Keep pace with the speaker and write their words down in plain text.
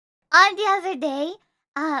On the other day,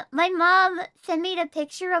 my mom sent me the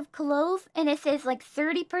picture of clothes, and it says like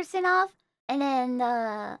 30% off. And then,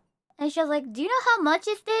 and she was like, "Do you know how much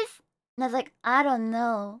is this?" And I was like, "I don't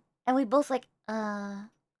know." And we both like,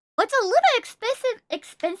 well, it's a little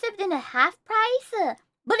expensive than a half price,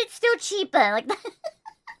 but it's still cheaper. Like that.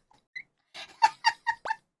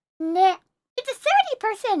 Nah, it's a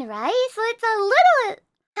 30%, right? So it's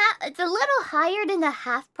a little higher than the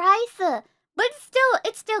half price, but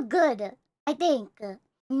it's still good. I think.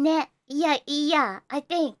 Nah, yeah, I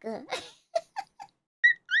think.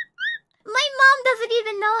 My mom doesn't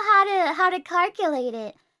even know how to calculate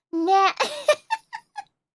it. Nah.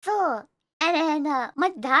 So, and then my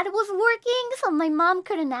dad was working, so my mom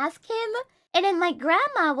couldn't ask him. And then my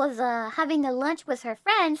grandma was having a lunch with her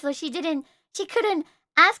friends, so she couldn't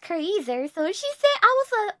ask her either. So she said I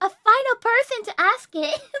was a final person to ask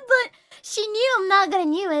it, but she knew I'm not gonna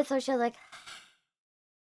knew it, so she was like,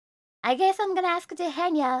 I guess I'm gonna ask it to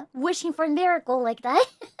Henya, wishing for a miracle like that.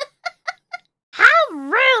 How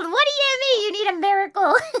rude! What do you mean you need a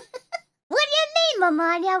miracle? What do you mean,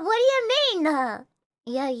 Mamanya? What do you mean?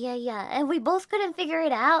 Yeah. And we both couldn't figure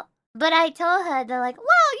it out. But I told her, they're like,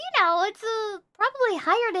 well, it's probably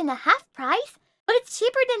higher than the half price, but it's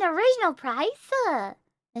cheaper than the original price.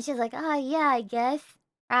 And she's like, oh, yeah, I guess.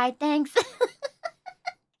 Alright, thanks.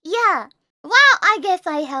 Yeah. Well, I guess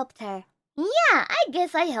I helped her. Yeah, I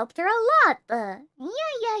guess I helped her a lot.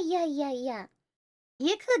 Yeah.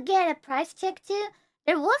 You could get a price check too.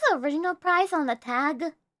 There was an original price on the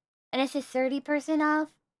tag, and it says 30% off.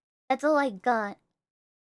 That's all I got.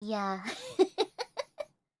 Yeah.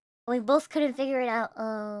 We both couldn't figure it out.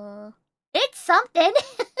 It's something.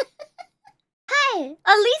 Hey,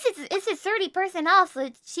 at least it's 30% off, so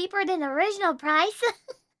it's cheaper than the original price.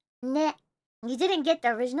 Nah, you didn't get the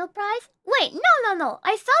original price? Wait, no.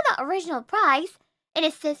 I saw the original price, and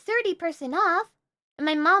it says 30% off. And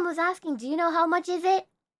my mom was asking, do you know how much is it?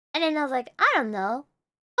 And then I was like, I don't know.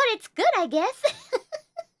 But it's good, I guess.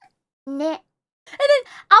 Nah. And then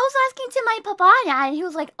I was asking to my papaya, and he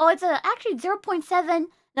was like, oh, it's actually 0.7.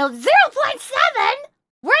 No, 0.7?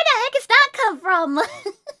 Where the heck does that come from?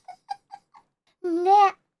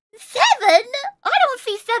 Nah. 7? I don't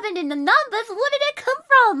see 7 in the numbers. Where did it come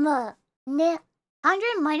from? Nah.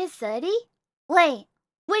 100 minus 30? Wait,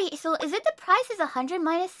 so is it the price is 100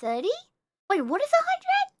 minus 30? Wait, what is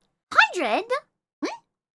 100? 100?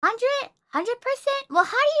 100? 100%? Well,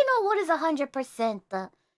 how do you know what is 100%? 100%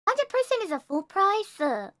 is a full price?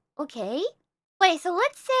 Okay. Wait, so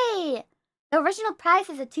let's say the original price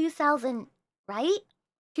is 2,000, right?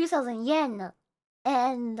 2,000 yen.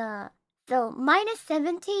 And, so minus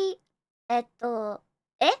 70, 待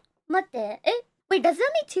って、wait, does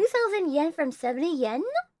that mean 2,000 yen from 70 yen?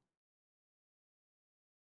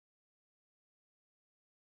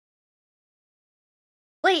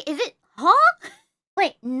 Wait, is it, huh?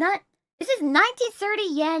 Wait, this is 1930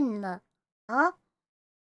 yen. Huh?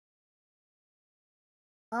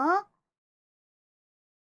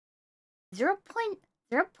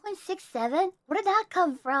 0.67? Where did that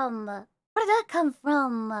come from?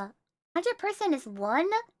 100% is 1?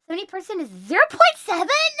 70% is 0.7?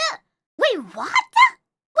 Wait, what?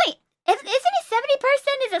 Wait, isn't it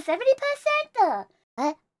 70% is a 70%?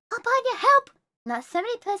 Papaya, help! Not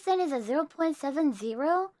 70% is a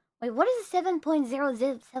 0.70? Wait, what is a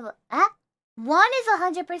 7.007? 1 is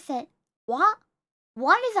 100%. What?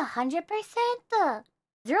 1 is 100%?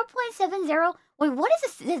 0.70? Wait, what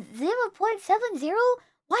is a 0.70?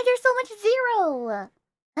 Why there's so much zero?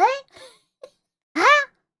 Huh? Huh?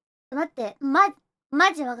 待って、マ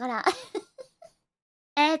ジわからん。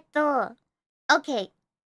Okay.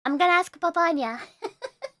 I'm gonna ask Papanya.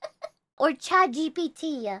 Or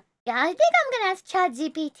ChatGPT. Yeah, I think I'm gonna ask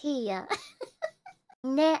ChatGPT.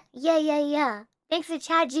 Nah, yeah. Thanks to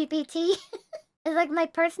ChatGPT. It's like my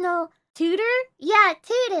personal tutor? Yeah,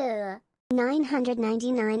 tutor.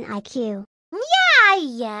 999 IQ. Yeah, I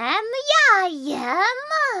am.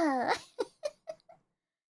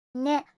 Nah,